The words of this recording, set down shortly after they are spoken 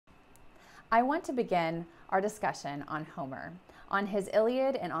I want to begin our discussion on Homer, on his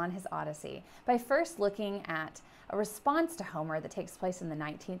Iliad and on his Odyssey, by first looking at a response to Homer that takes place in the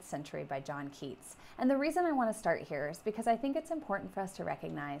 19th century by John Keats. And the reason I want to start here is because I think it's important for us to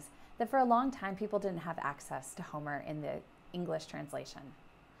recognize that for a long time people didn't have access to Homer in the English translation.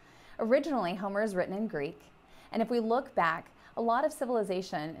 Originally, Homer is written in Greek, and if we look back, a lot of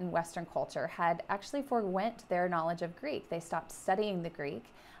civilization in Western culture had actually forwent their knowledge of Greek. They stopped studying the Greek.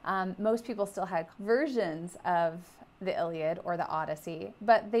 Most people still had versions of the Iliad or the Odyssey,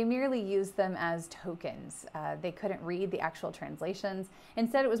 but they merely used them as tokens. They couldn't read the actual translations.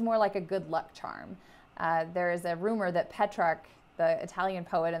 Instead, it was more like a good luck charm. There is a rumor that Petrarch, the Italian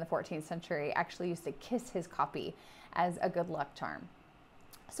poet in the 14th century, actually used to kiss his copy as a good luck charm.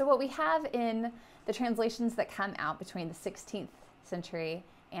 So what we have in the translations that come out between the 16th century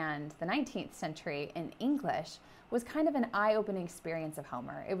and the 19th century in English was kind of an eye-opening experience of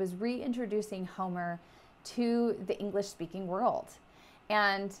Homer. It was reintroducing Homer to the English-speaking world.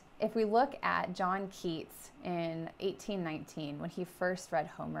 And if we look at John Keats in 1819, when he first read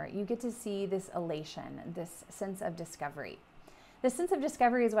Homer, you get to see this elation, this sense of discovery. This sense of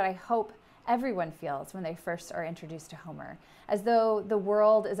discovery is what I hope everyone feels when they first are introduced to Homer, as though the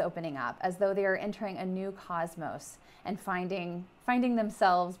world is opening up, as though they are entering a new cosmos and finding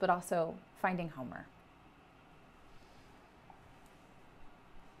themselves, but also finding Homer.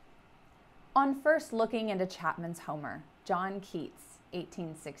 On first looking into Chapman's Homer, John Keats,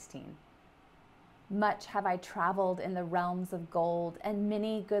 1816. Much have I traveled in the realms of gold, and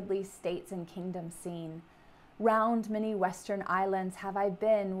many goodly states and kingdoms seen. Round many western islands have I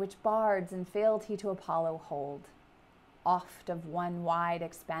been, which bards in fealty to Apollo hold. Oft of one wide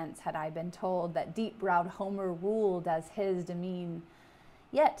expanse had I been told that deep-browed Homer ruled as his demesne.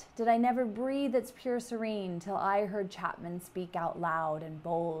 Yet did I never breathe its pure serene till I heard Chapman speak out loud and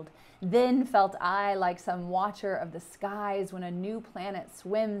bold. Then felt I like some watcher of the skies when a new planet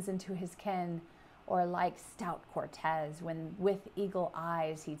swims into his ken, or like stout Cortez when with eagle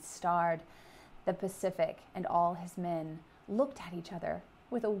eyes he'd starred the Pacific, and all his men looked at each other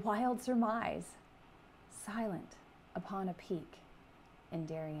with a wild surmise, silent upon a peak in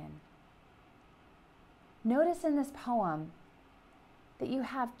Darien. Notice in this poem that you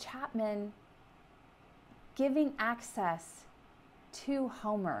have Chapman giving access to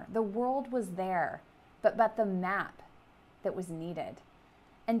Homer. The world was there, but the map that was needed.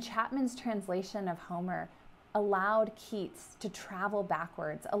 And Chapman's translation of Homer allowed Keats to travel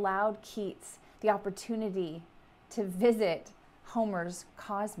backwards, allowed Keats the opportunity to visit Homer's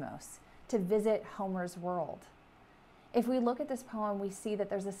cosmos, to visit Homer's world. If we look at this poem, we see that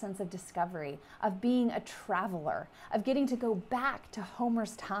there's a sense of discovery, of being a traveler, of getting to go back to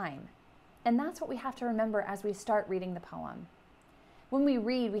Homer's time. And that's what we have to remember as we start reading the poem. When we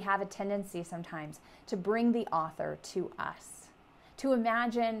read, we have a tendency sometimes to bring the author to us, to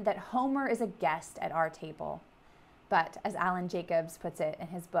imagine that Homer is a guest at our table. But as Alan Jacobs puts it in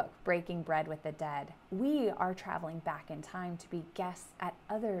his book, Breaking Bread with the Dead, we are traveling back in time to be guests at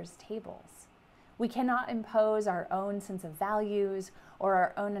others' tables. We cannot impose our own sense of values or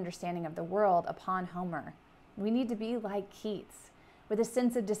our own understanding of the world upon Homer. We need to be like Keats, with a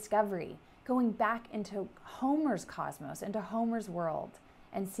sense of discovery, going back into Homer's cosmos, into Homer's world,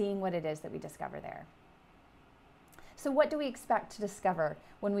 and seeing what it is that we discover there. So what do we expect to discover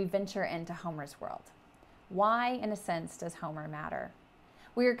when we venture into Homer's world? Why, in a sense, does Homer matter?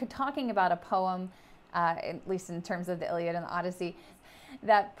 We are talking about a poem, at least in terms of the Iliad and the Odyssey,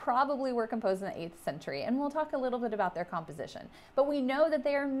 that probably were composed in the 8th century, and we'll talk a little bit about their composition. But we know that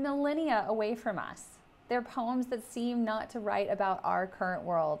they are millennia away from us. They're poems that seem not to write about our current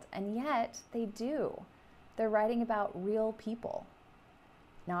world, and yet they do. They're writing about real people.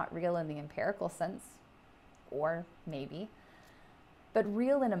 Not real in the empirical sense, or maybe, but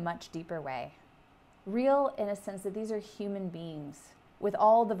real in a much deeper way. Real in a sense that these are human beings with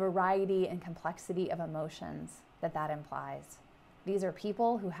all the variety and complexity of emotions that implies. These are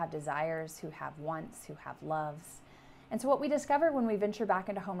people who have desires, who have wants, who have loves. And so what we discover when we venture back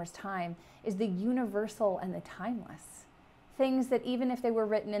into Homer's time is the universal and the timeless. Things that even if they were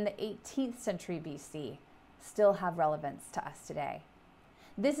written in the 18th century BC, still have relevance to us today.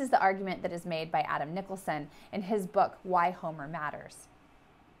 This is the argument that is made by Adam Nicholson in his book, Why Homer Matters.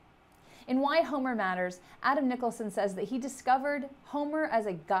 In Why Homer Matters, Adam Nicholson says that he discovered Homer as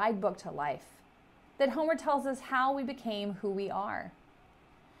a guidebook to life, that Homer tells us how we became who we are.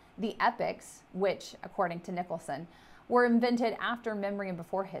 The epics, which, according to Nicholson, were invented after memory and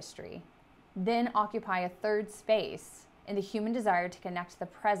before history, then occupy a third space in the human desire to connect the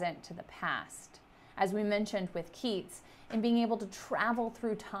present to the past, as we mentioned with Keats, in being able to travel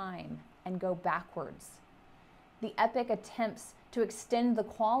through time and go backwards. The epic attempts to extend the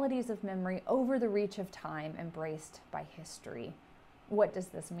qualities of memory over the reach of time embraced by history. What does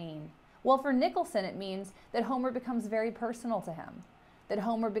this mean? Well, for Nicholson, it means that Homer becomes very personal to him, that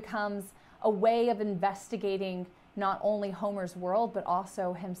Homer becomes a way of investigating not only Homer's world, but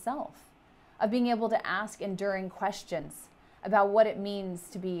also himself, of being able to ask enduring questions about what it means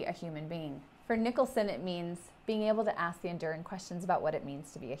to be a human being. For Nicholson, it means being able to ask the enduring questions about what it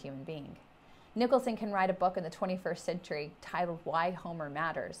means to be a human being. Nicholson can write a book in the 21st century titled Why Homer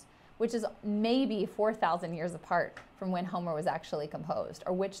Matters, which is maybe 4,000 years apart from when Homer was actually composed,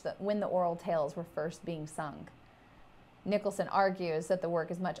 or when the oral tales were first being sung. Nicholson argues that the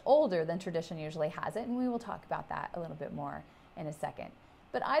work is much older than tradition usually has it, and we will talk about that a little bit more in a second.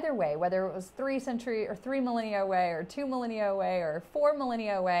 But either way, whether it was 3 millennia away, or 2 millennia away, or 4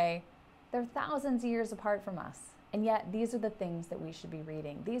 millennia away, they're thousands of years apart from us. And yet, these are the things that we should be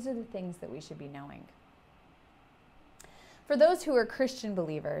reading. These are the things that we should be knowing. For those who are Christian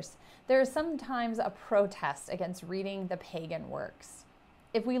believers, there is sometimes a protest against reading the pagan works.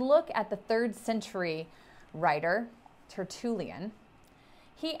 If we look at the 3rd century writer, Tertullian,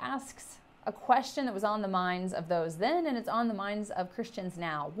 he asks a question that was on the minds of those then, and it's on the minds of Christians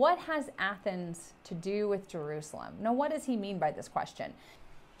now. What has Athens to do with Jerusalem? Now, what does he mean by this question?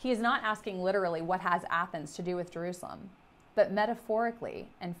 He is not asking literally, what has Athens to do with Jerusalem? But metaphorically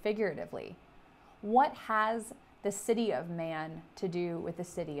and figuratively, what has the city of man to do with the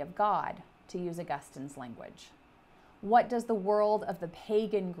city of God, to use Augustine's language? What does the world of the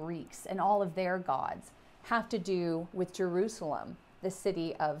pagan Greeks and all of their gods have to do with Jerusalem, the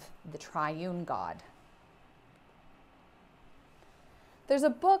city of the triune God? There's a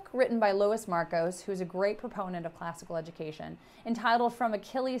book written by Louis Markos, who's a great proponent of classical education, entitled From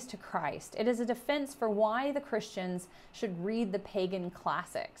Achilles to Christ. It is a defense for why the Christians should read the pagan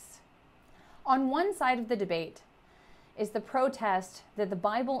classics. On one side of the debate is the protest that the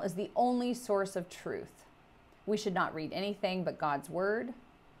Bible is the only source of truth. We should not read anything but God's word.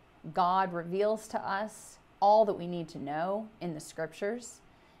 God reveals to us all that we need to know in the scriptures,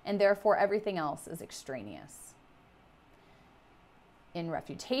 and therefore everything else is extraneous. In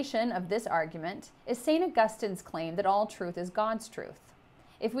refutation of this argument is St. Augustine's claim that all truth is God's truth.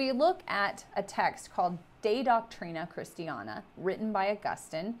 If we look at a text called De Doctrina Christiana, written by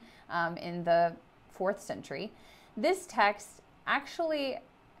Augustine in the 4th century, this text actually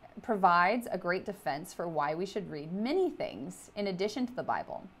provides a great defense for why we should read many things in addition to the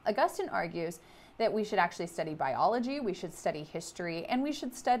Bible. Augustine argues that we should actually study biology, we should study history, and we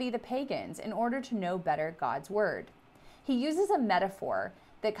should study the pagans in order to know better God's word. He uses a metaphor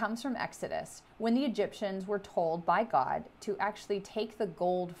that comes from Exodus, when the Egyptians were told by God to actually take the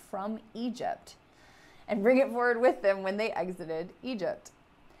gold from Egypt and bring it forward with them when they exited Egypt.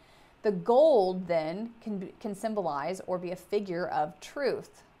 The gold then can symbolize or be a figure of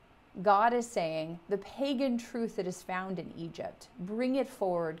truth. God is saying, the pagan truth that is found in Egypt, bring it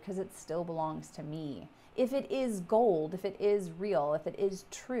forward because it still belongs to me. If it is gold, if it is real, if it is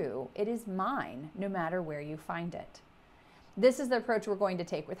true, it is mine, no matter where you find it. This is the approach we're going to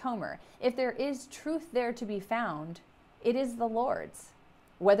take with Homer. If there is truth there to be found, it is the Lord's,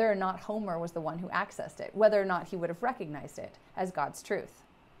 whether or not Homer was the one who accessed it, whether or not he would have recognized it as God's truth.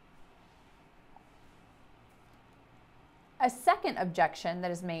 A second objection that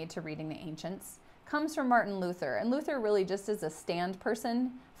is made to reading the ancients comes from Martin Luther, and Luther really just is a stand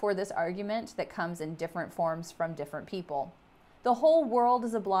person for this argument that comes in different forms from different people. The whole world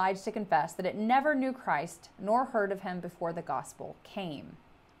is obliged to confess that it never knew Christ nor heard of him before the gospel came.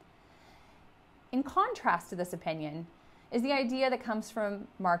 In contrast to this opinion is the idea that comes from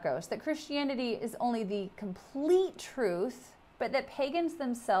Markos, that Christianity is only the complete truth, but that pagans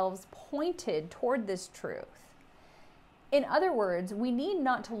themselves pointed toward this truth. In other words, we need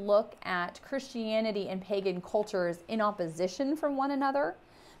not to look at Christianity and pagan cultures in opposition from one another,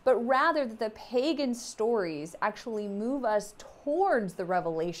 but rather that the pagan stories actually move us towards the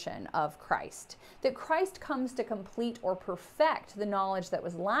revelation of Christ. That Christ comes to complete or perfect the knowledge that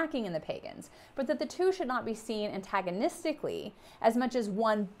was lacking in the pagans, but that the two should not be seen antagonistically as much as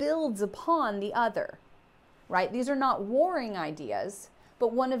one builds upon the other, right? These are not warring ideas,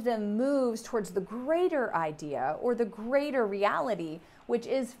 but one of them moves towards the greater idea or the greater reality, which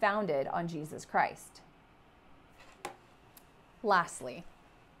is founded on Jesus Christ. Lastly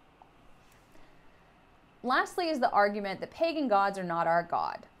is the argument that pagan gods are not our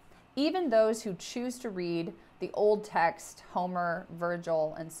God. Even those who choose to read the old text, Homer,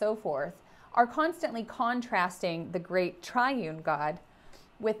 Virgil, and so forth, are constantly contrasting the great triune God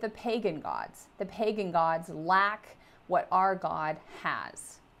with the pagan gods. The pagan gods lack what our God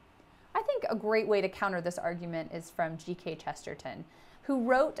has. I think a great way to counter this argument is from G.K. Chesterton, who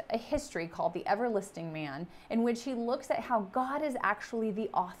wrote a history called The Everlasting Man, in which he looks at how God is actually the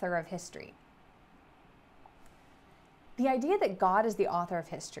author of history. The idea that God is the author of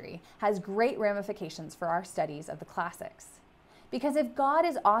history has great ramifications for our studies of the classics. Because if God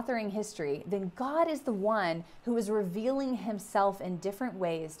is authoring history, then God is the one who is revealing himself in different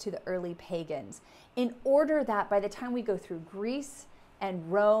ways to the early pagans, in order that by the time we go through Greece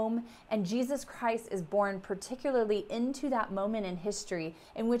and Rome, and Jesus Christ is born particularly into that moment in history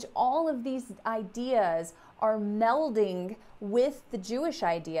in which all of these ideas are melding with the Jewish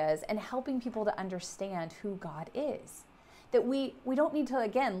ideas and helping people to understand who God is. That we don't need to,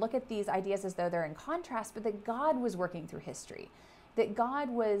 again, look at these ideas as though they're in contrast, but that God was working through history, that God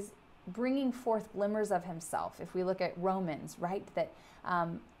was bringing forth glimmers of himself. If we look at Romans, right, that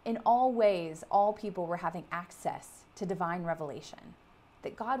in all ways, all people were having access to divine revelation,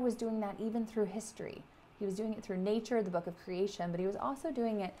 that God was doing that even through history. He was doing it through nature, the book of creation, but he was also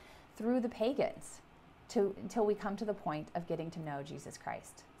doing it through the pagans until we come to the point of getting to know Jesus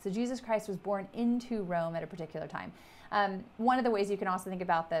Christ. So Jesus Christ was born into Rome at a particular time. One of the ways you can also think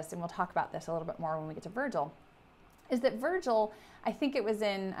about this, and we'll talk about this a little bit more when we get to Virgil, is that Virgil, I think it was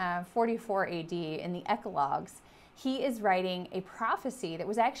in 44 AD in the Eclogues, he is writing a prophecy that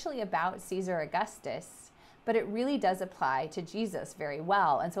was actually about Caesar Augustus, but it really does apply to Jesus very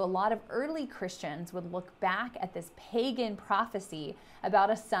well. And so a lot of early Christians would look back at this pagan prophecy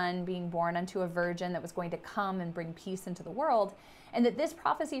about a son being born unto a virgin that was going to come and bring peace into the world, and that this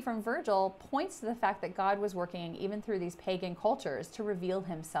prophecy from Virgil points to the fact that God was working even through these pagan cultures to reveal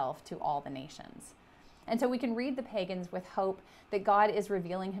himself to all the nations. And so we can read the pagans with hope that God is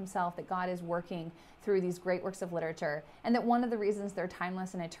revealing himself, that God is working through these great works of literature, and that one of the reasons they're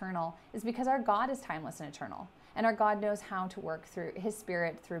timeless and eternal is because our God is timeless and eternal, and our God knows how to work through his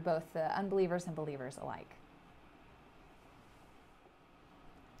Spirit through both the unbelievers and believers alike.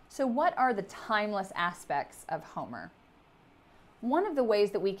 So what are the timeless aspects of Homer? One of the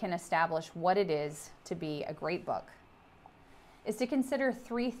ways that we can establish what it is to be a great book is to consider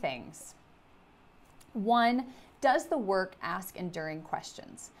three things. One, does the work ask enduring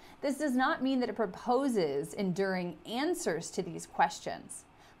questions? This does not mean that it proposes enduring answers to these questions,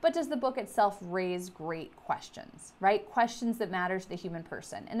 but does the book itself raise great questions, right? Questions that matter to the human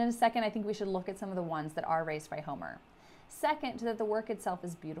person. And in a second, I think we should look at some of the ones that are raised by Homer. Second, that the work itself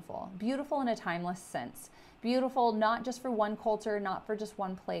is beautiful. Beautiful in a timeless sense. Beautiful not just for one culture, not for just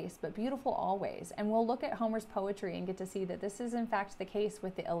one place, but beautiful always. And we'll look at Homer's poetry and get to see that this is in fact the case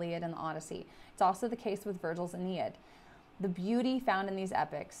with the Iliad and the Odyssey. It's also the case with Virgil's Aeneid. The beauty found in these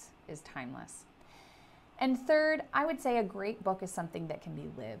epics is timeless. And third, I would say a great book is something that can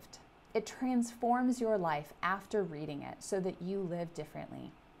be lived. It transforms your life after reading it so that you live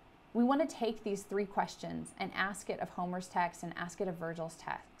differently. We want to take these three questions and ask it of Homer's text and ask it of Virgil's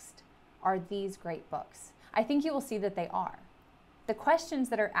text. Are these great books? I think you will see that they are. The questions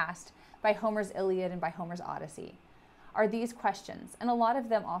that are asked by Homer's Iliad and by Homer's Odyssey are these questions, and a lot of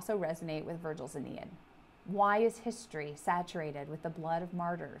them also resonate with Virgil's Aeneid. Why is history saturated with the blood of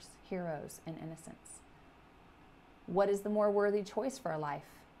martyrs, heroes, and innocents? What is the more worthy choice for a life?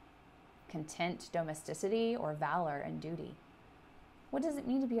 Content, domesticity, or valor and duty? What does it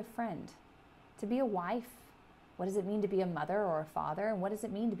mean to be a friend? To be a wife? What does it mean to be a mother or a father? And what does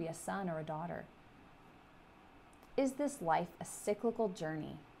it mean to be a son or a daughter? Is this life a cyclical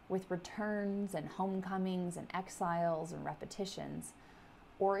journey with returns and homecomings and exiles and repetitions?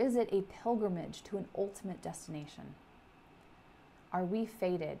 Or is it a pilgrimage to an ultimate destination? Are we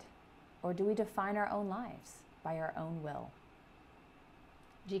fated, or do we define our own lives by our own will?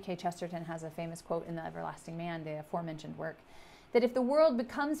 G.K. Chesterton has a famous quote in The Everlasting Man, the aforementioned work, that if the world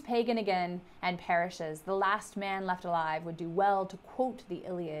becomes pagan again and perishes, the last man left alive would do well to quote the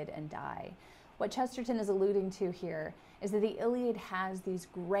Iliad and die. What Chesterton is alluding to here is that the Iliad has these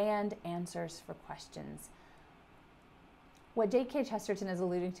grand answers for questions. What J.K. Chesterton is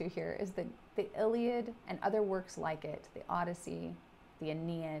alluding to here is that the Iliad and other works like it, the Odyssey, the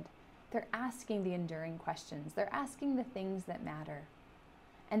Aeneid, they're asking the enduring questions. They're asking the things that matter.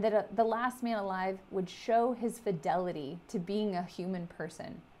 And that the last man alive would show his fidelity to being a human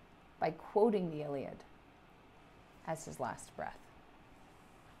person by quoting the Iliad as his last breath.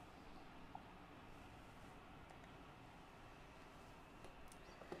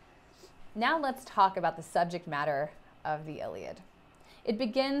 Now let's talk about the subject matter of the Iliad. It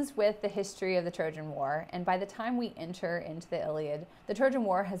begins with the history of the Trojan War, and by the time we enter into the Iliad, the Trojan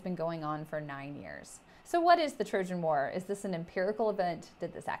War has been going on for 9 years. So what is the Trojan War? Is this an empirical event?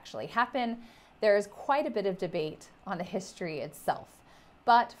 Did this actually happen? There is quite a bit of debate on the history itself.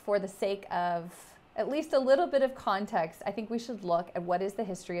 But for the sake of at least a little bit of context, I think we should look at what is the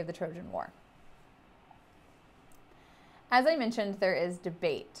history of the Trojan War. As I mentioned, there is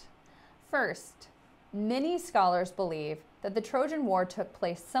debate. First, many scholars believe that the Trojan War took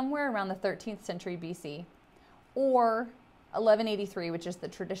place somewhere around the 13th century BC or 1183, which is the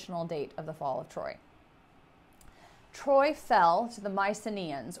traditional date of the fall of Troy. Troy fell to the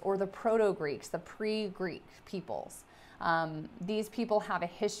Mycenaeans, or the Proto-Greeks, the pre-Greek peoples. These people have a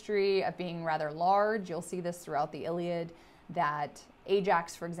history of being rather large. You'll see this throughout the Iliad, that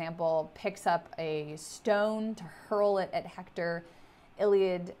Ajax, for example, picks up a stone to hurl it at Hector.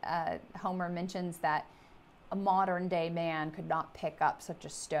 Iliad, Homer mentions that a modern day man could not pick up such a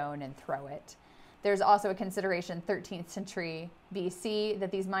stone and throw it. There's also a consideration, 13th century BC,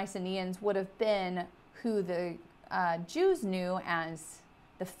 that these Mycenaeans would have been who the Jews knew as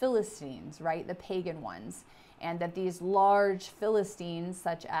the Philistines, right? The pagan ones. And that these large Philistines,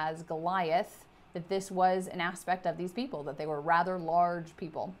 such as Goliath, that this was an aspect of these people, that they were rather large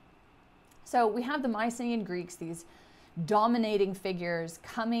people. So we have the Mycenaean Greeks, these dominating figures,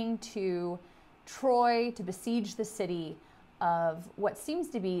 coming to Troy to besiege the city of what seems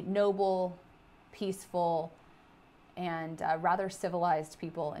to be noble, peaceful, and rather civilized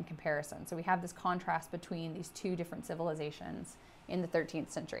people in comparison. So we have this contrast between these two different civilizations in the 13th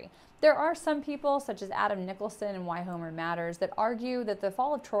century. There are some people, such as Adam Nicholson and Why Homer Matters, that argue that the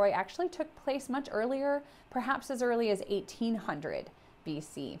fall of Troy actually took place much earlier, perhaps as early as 1800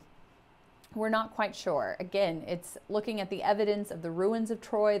 BC. We're not quite sure. Again, it's looking at the evidence of the ruins of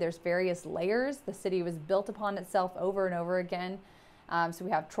Troy. There's various layers. The city was built upon itself over and over again. So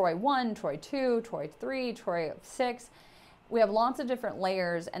we have Troy 1, Troy 2, Troy 3, Troy 6. We have lots of different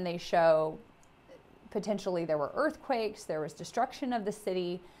layers, and they show potentially there were earthquakes, there was destruction of the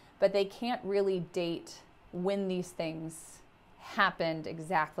city, but they can't really date when these things happened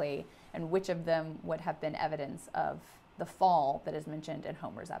exactly and which of them would have been evidence of the fall that is mentioned in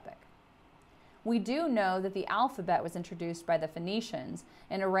Homer's epic. We do know that the alphabet was introduced by the Phoenicians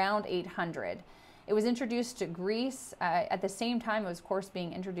in around 800. It was introduced to Greece. At the same time, it was, of course,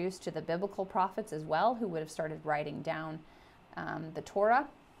 being introduced to the biblical prophets as well, who would have started writing down the Torah.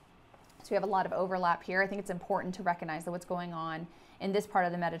 So we have a lot of overlap here. I think it's important to recognize that what's going on in this part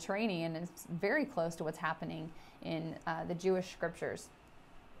of the Mediterranean is very close to what's happening in the Jewish scriptures.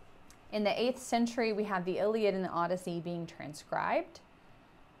 In the 8th century, we have the Iliad and the Odyssey being transcribed.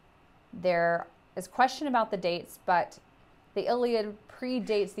 There is question about the dates, but the Iliad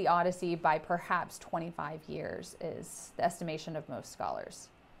predates the Odyssey by perhaps 25 years, is the estimation of most scholars.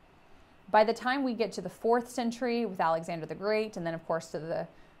 By the time we get to the 4th century with Alexander the Great, and then of course to the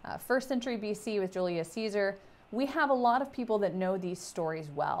 1st century BC with Julius Caesar, we have a lot of people that know these stories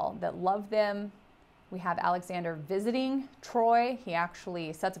well, that love them. We have Alexander visiting Troy. He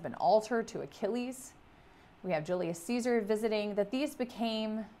actually sets up an altar to Achilles. We have Julius Caesar visiting, that these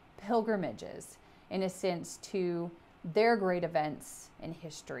became pilgrimages, in a sense, to their great events in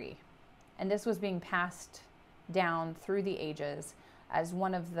history. And this was being passed down through the ages as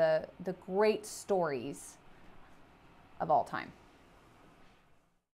one of the great stories of all time.